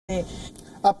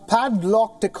A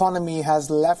padlocked economy has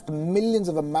left millions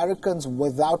of Americans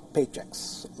without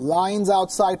paychecks. Lines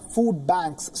outside food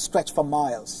banks stretch for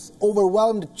miles.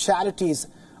 Overwhelmed charities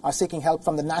are seeking help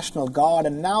from the National Guard,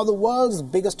 and now the world's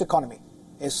biggest economy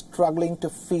is struggling to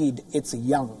feed its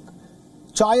young.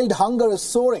 Child hunger is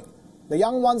soaring. The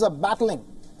young ones are battling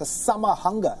the summer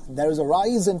hunger. There is a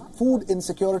rise in food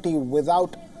insecurity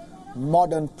without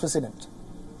modern precedent.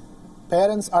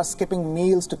 Parents are skipping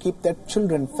meals to keep their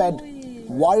children fed.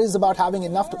 Worries about having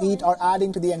enough to eat are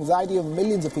adding to the anxiety of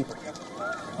millions of people.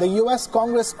 The US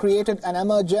Congress created an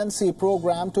emergency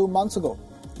program 2 months ago.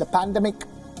 The pandemic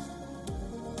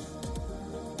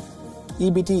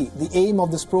EBT, the aim of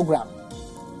this program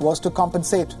was to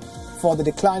compensate for the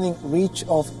declining reach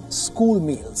of school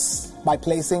meals by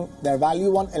placing their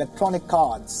value on electronic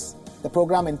cards. The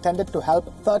program intended to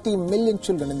help 30 million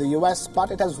children in the US, but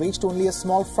it has reached only a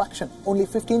small fraction. Only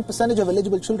 15% of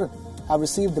eligible children have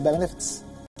received the benefits.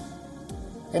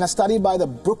 In a study by the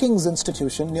Brookings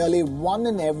Institution, nearly 1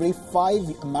 in every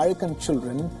 5 American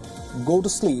children go to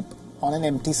sleep on an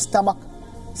empty stomach.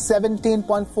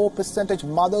 17.4%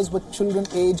 mothers with children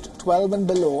aged 12 and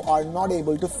below are not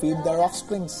able to feed their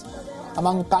offsprings.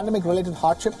 Among pandemic-related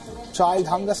hardship, child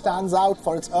hunger stands out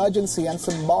for its urgency and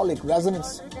symbolic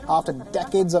resonance. After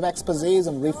decades of exposés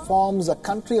and reforms, a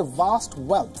country of vast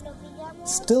wealth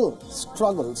still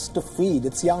struggles to feed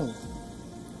its young.